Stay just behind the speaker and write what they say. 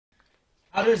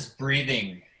How does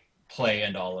breathing play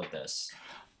into all of this?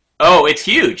 Oh, it's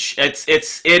huge. It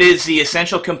is the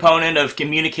essential component of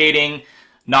communicating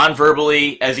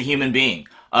non-verbally as a human being.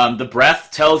 The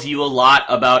breath tells you a lot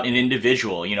about an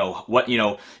individual.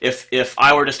 If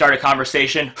I were to start a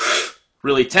conversation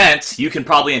really tense, you can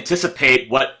probably anticipate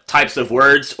what types of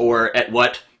words or at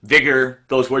what vigor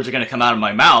those words are going to come out of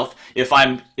my mouth. If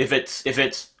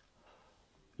it's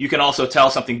you can also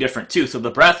tell something different too. So the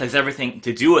breath has everything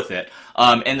to do with it.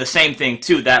 And the same thing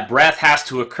too, that breath has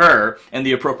to occur in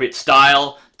the appropriate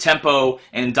style, tempo,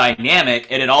 and dynamic.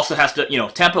 And it also has to,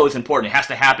 tempo is important. It has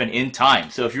to happen in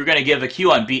time. So if you're going to give a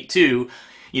cue on beat 2,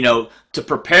 to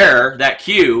prepare that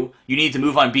cue, you need to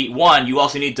move on beat 1. You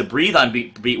also need to breathe on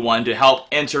beat 1 to help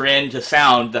enter into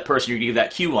sound the person you're going to give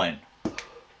that cue on.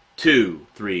 2,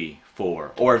 3,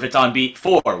 4. Or if it's on beat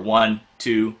 4, 1,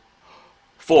 2,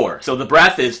 4. So the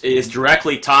breath is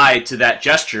directly tied to that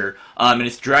gesture, and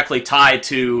it's directly tied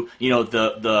to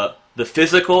the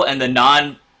physical and the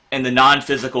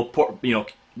non-physical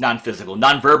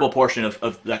non-verbal portion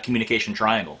of that communication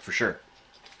triangle for sure.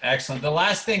 Excellent. The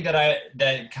last thing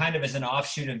that kind of is an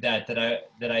offshoot of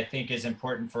that I think is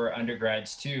important for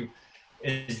undergrads too,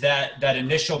 is that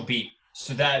initial beat.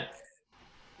 So that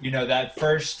that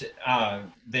first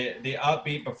the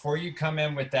upbeat before you come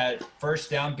in with that first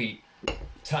downbeat,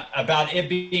 about it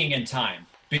being in time.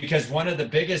 Because one of the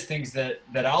biggest things that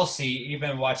I'll see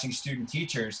even watching student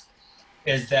teachers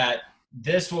is that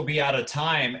this will be out of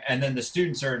time, and then the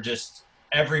students are just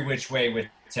every which way with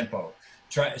tempo.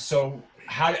 So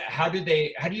how do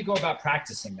you go about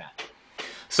practicing that?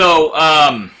 So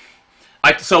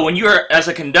so when you're as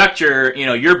a conductor,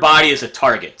 your body is a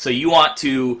target. So you want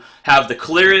to have the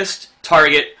clearest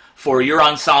target for your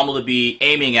ensemble to be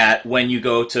aiming at when they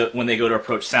go to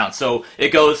approach sound. So it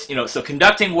goes, so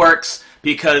conducting works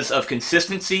because of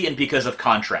consistency and because of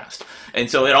contrast. And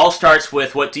so it all starts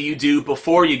with what do you do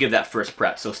before you give that first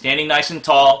prep. So standing nice and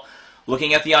tall,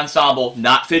 looking at the ensemble,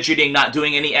 not fidgeting, not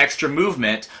doing any extra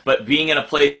movement, but being in a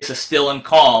place of still and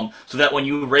calm so that when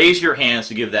you raise your hands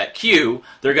to give that cue,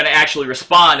 they're going to actually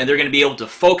respond and they're going to be able to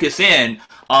focus in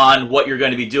on what you're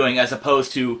going to be doing as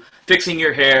opposed to fixing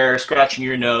your hair, scratching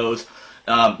your nose,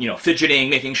 fidgeting,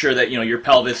 making sure that your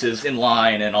pelvis is in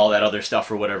line and all that other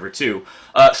stuff or whatever too.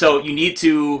 So you need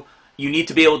to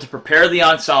be able to prepare the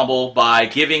ensemble by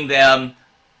giving them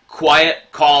quiet,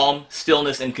 calm,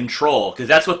 stillness, and control, because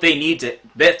that's what they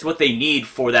need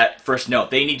for that first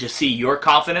note. They need to see your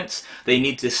confidence. They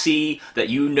need to see that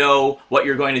you know what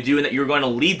you're going to do and that you're going to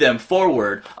lead them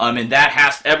forward. And that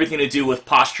has everything to do with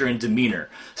posture and demeanor.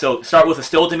 So start with a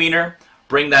still demeanor,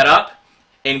 bring that up,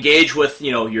 engage with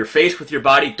your face with your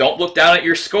body. Don't look down at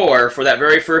your score for that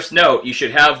very first note. You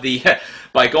should have the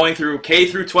by going through K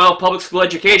through 12 public school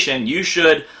education, you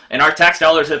should, and our tax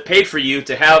dollars have paid for you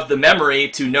to have the memory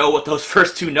to know what those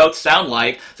first 2 notes sound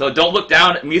like. So don't look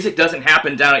down. Music doesn't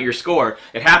happen down at your score.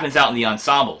 It happens out in the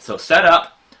ensemble. So set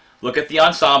up, look at the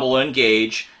ensemble,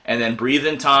 engage, and then breathe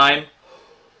in time.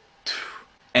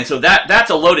 And so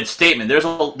that's a loaded statement.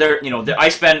 I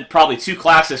spend probably 2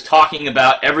 classes talking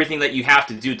about everything that you have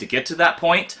to do to get to that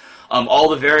point. All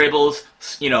the variables,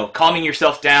 calming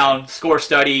yourself down, score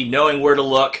study, knowing where to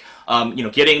look,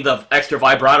 getting the extra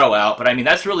vibrato out. But I mean,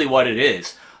 that's really what it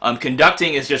is.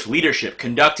 Conducting is just leadership.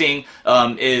 Conducting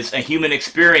is a human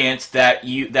experience that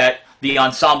the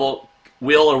ensemble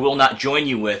will or will not join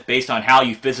you with based on how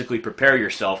you physically prepare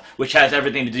yourself, which has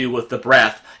everything to do with the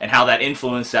breath and how that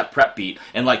influences that prep beat.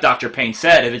 And like Dr. Payne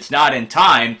said, if it's not in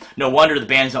time, no wonder the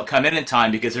bands don't come in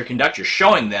time because their conductor's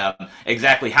showing them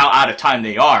exactly how out of time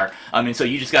they are. And so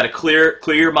you just got to clear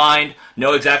your mind,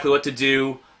 know exactly what to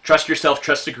do, trust yourself,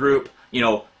 trust the group,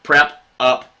 prep,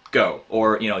 up, go.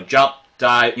 Or, jump,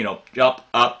 dive, jump,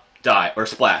 up, dive, or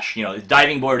splash. The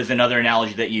diving board is another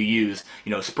analogy that you use,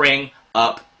 spring,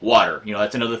 up, water.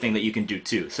 That's another thing that you can do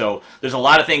too. So there's a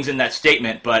lot of things in that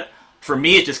statement, but for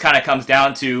me it just kind of comes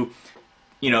down to,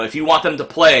 if you want them to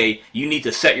play, you need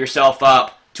to set yourself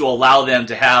up to allow them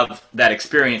to have that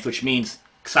experience, which means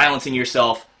silencing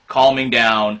yourself, calming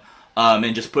down,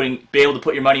 and just be able to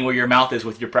put your money where your mouth is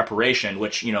with your preparation,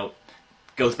 which,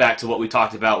 goes back to what we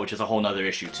talked about, which is a whole nother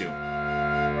issue too.